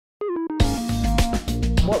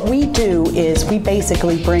What we do is we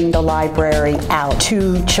basically bring the library out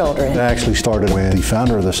to children. It actually started when the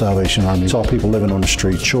founder of the Salvation Army saw people living on the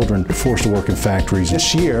street, children forced to work in factories.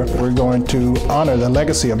 This year, we're going to honor the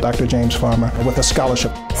legacy of Dr. James Farmer with a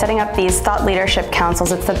scholarship. Setting up these thought leadership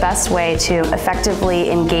councils, it's the best way to effectively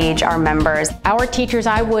engage our members. Our teachers,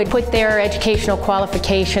 I would put their educational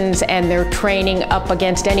qualifications and their training up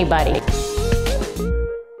against anybody.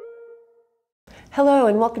 Hello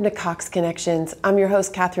and welcome to Cox Connections. I'm your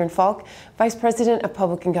host, Catherine Falk, Vice President of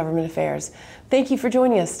Public and Government Affairs. Thank you for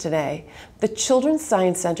joining us today. The Children's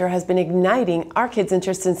Science Center has been igniting our kids'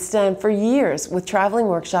 interest in STEM for years with traveling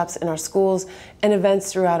workshops in our schools and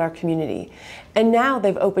events throughout our community. And now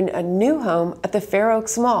they've opened a new home at the Fair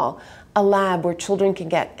Oaks Mall, a lab where children can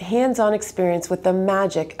get hands-on experience with the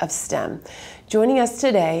magic of STEM. Joining us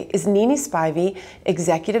today is Nini Spivey,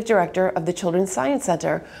 Executive Director of the Children's Science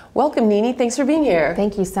Center. Welcome, Nini. Thanks for being here.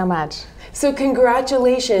 Thank you so much. So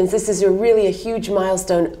congratulations. This is really a huge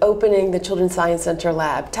milestone, opening the Children's Science Center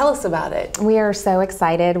lab. Tell us about it. We are so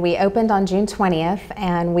excited. We opened on June 20th,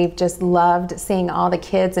 and we've just loved seeing all the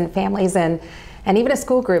kids and families and even a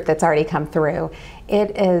school group that's already come through.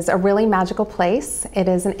 It is a really magical place. It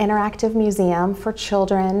is an interactive museum for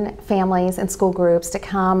children, families, and school groups to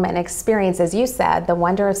come and experience, as you said, the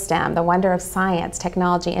wonder of STEM, the wonder of science,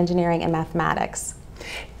 technology, engineering, and mathematics.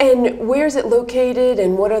 And where is it located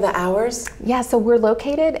and what are the hours? Yeah, so we're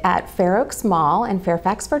located at Fair Oaks Mall in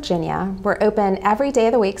Fairfax, Virginia. We're open every day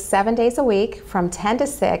of the week, 7 days a week from 10 to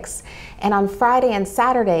 6. And on Friday and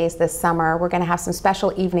Saturdays this summer, we're going to have some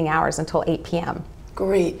special evening hours until 8 p.m.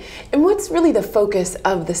 Great. And what's really the focus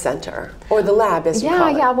of the center, or the lab as you call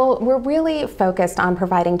it? Yeah, well, we're really focused on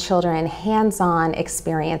providing children hands-on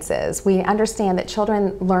experiences. We understand that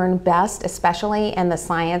children learn best, especially in the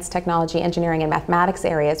science, technology, engineering, and mathematics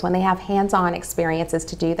areas, when they have hands-on experiences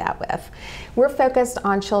to do that with. We're focused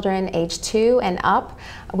on children age 2 and up.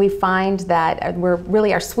 We find that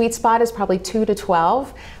our sweet spot is probably 2 to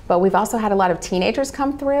 12, but we've also had a lot of teenagers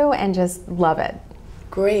come through and just love it.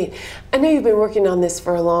 Great. I know you've been working on this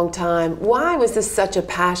for a long time. Why was this such a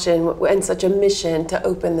passion and such a mission to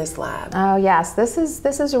open this lab? Oh yes, this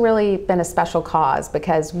has really been a special cause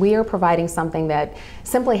because we are providing something that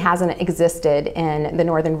simply hasn't existed in the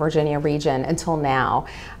Northern Virginia region until now.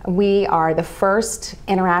 We are the first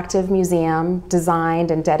interactive museum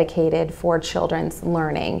designed and dedicated for children's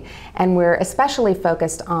learning. And we're especially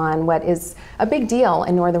focused on what is a big deal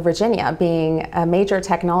in Northern Virginia, being a major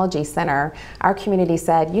technology center. Our community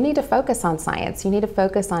said, you need to focus on science, you need to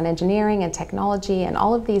focus on engineering and technology and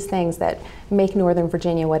all of these things that make Northern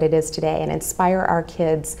Virginia what it is today and inspire our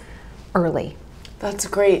kids early. That's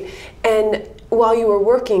great. And while you were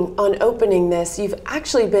working on opening this, you've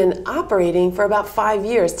actually been operating for about 5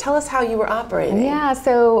 years. Tell us how you were operating. Yeah,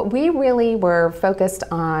 so we really were focused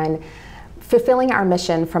on fulfilling our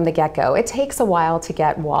mission from the get-go. It takes a while to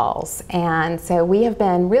get walls, and so we have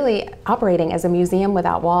been really operating as a museum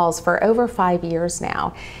without walls for over 5 years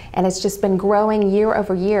now, and it's just been growing year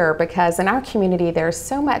over year because in our community there's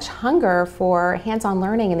so much hunger for hands-on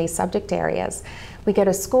learning in these subject areas. We go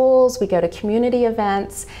to schools, we go to community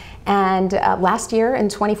events, and last year in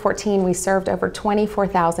 2014 we served over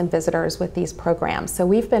 24,000 visitors with these programs. So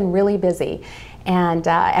we've been really busy, and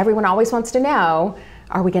everyone always wants to know,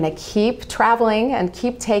 are we going to keep traveling and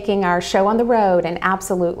keep taking our show on the road? And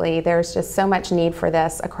absolutely, there's just so much need for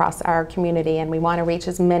this across our community, and we want to reach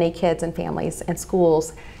as many kids and families and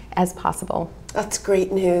schools as possible. That's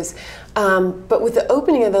great news. But with the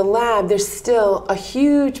opening of the lab, there's still a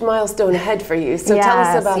huge milestone ahead for you. So tell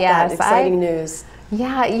us about that exciting news.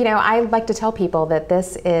 Yeah, you know, I like to tell people that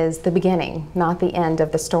this is the beginning, not the end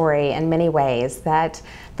of the story in many ways, that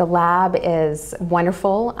the lab is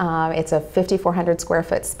wonderful. It's a 5,400 square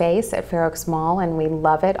foot space at Fair Oaks Mall, and we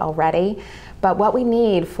love it already. But what we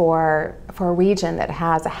need for a region that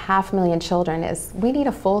has 500,000 children is we need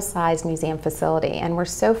a full-size museum facility, and we're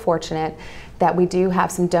so fortunate that we do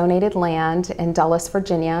have some donated land in Dulles,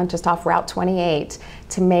 Virginia, just off Route 28,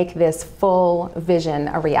 to make this full vision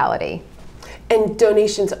a reality. And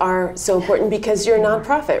donations are so important because you're a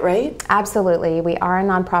nonprofit, right? Absolutely. We are a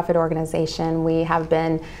nonprofit organization. We have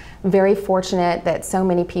been very fortunate that so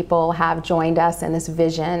many people have joined us in this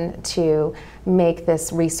vision to make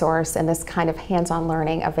this resource and this kind of hands-on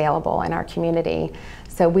learning available in our community.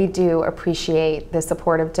 So we do appreciate the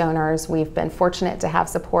support of donors. We've been fortunate to have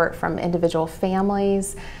support from individual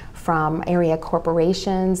families, from area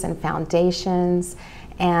corporations and foundations.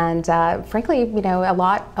 And frankly, you know, a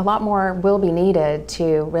lot more will be needed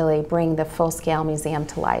to really bring the full-scale museum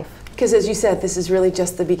to life. Because as you said, this is really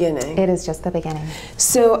just the beginning. It is just the beginning.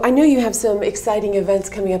 So I know you have some exciting events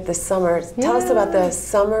coming up this summer. Tell us about the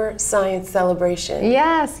Summer Science Celebration.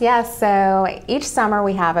 Yes, yes. So each summer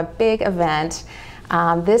we have a big event.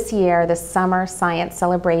 This year, the Summer Science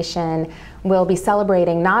Celebration will be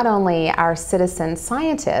celebrating not only our citizen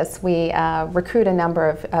scientists. We recruit a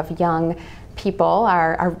number of young people,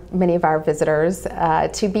 many of our visitors,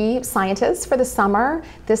 to be scientists for the summer.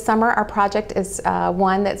 This summer our project is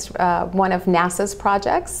one that's one of NASA's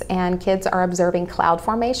projects, and kids are observing cloud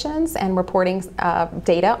formations and reporting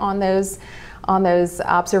data on those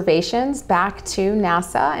observations back to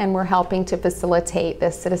NASA, and we're helping to facilitate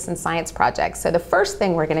this citizen science project. So the first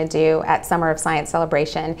thing we're going to do at Summer of Science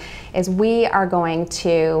Celebration is we are going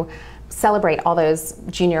to celebrate all those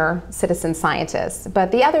junior citizen scientists.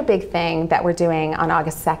 But the other big thing that we're doing on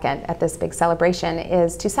August 2nd at this big celebration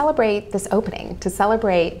is to celebrate this opening, to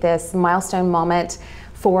celebrate this milestone moment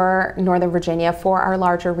for Northern Virginia, for our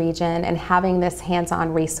larger region, and having this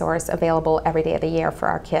hands-on resource available every day of the year for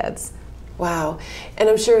our kids. Wow. And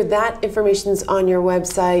I'm sure that information's on your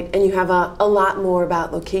website, and you have a lot more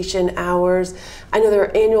about location, hours. I know there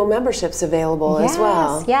are annual memberships available as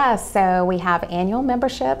well. Yes, so we have annual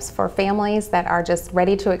memberships for families that are just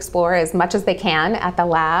ready to explore as much as they can at the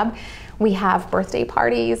lab. We have birthday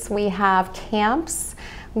parties, we have camps,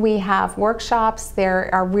 we have workshops. There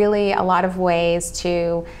are really a lot of ways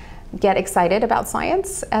to get excited about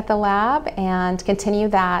science at the lab and continue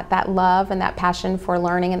that love and that passion for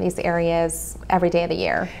learning in these areas every day of the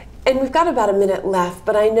year. And we've got about a minute left,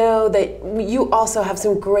 but I know that you also have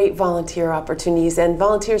some great volunteer opportunities, and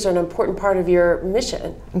volunteers are an important part of your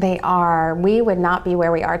mission. They are. We would not be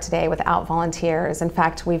where we are today without volunteers. In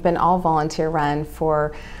fact, we've been all volunteer run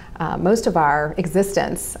for most of our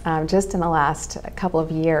existence. Just in the last couple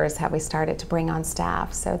of years have we started to bring on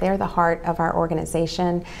staff. So they're the heart of our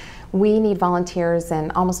organization. We need volunteers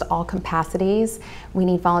in almost all capacities. We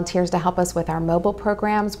need volunteers to help us with our mobile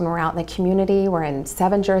programs when we're out in the community. We're in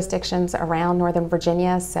 7 jurisdictions around Northern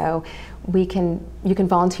Virginia, so you can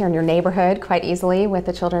volunteer in your neighborhood quite easily with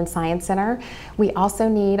the Children's Science Center. We also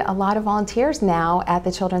need a lot of volunteers now at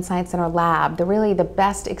the Children's Science Center lab. Really the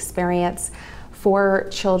best experience for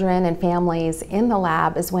children and families in the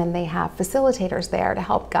lab is when they have facilitators there to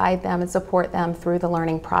help guide them and support them through the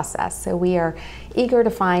learning process. So we are eager to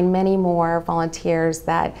find many more volunteers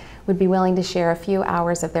that would be willing to share a few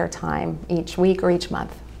hours of their time each week or each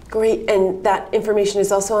month. Great, and that information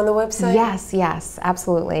is also on the website? Yes, yes,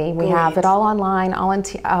 absolutely. We Great. have it all online,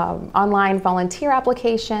 online volunteer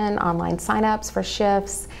application, online signups for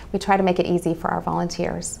shifts. We try to make it easy for our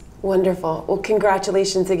volunteers. Wonderful. Well,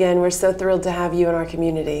 congratulations again. We're so thrilled to have you in our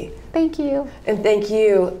community. Thank you. And thank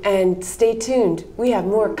you. And stay tuned. We have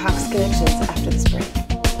more Cox Connections after this break.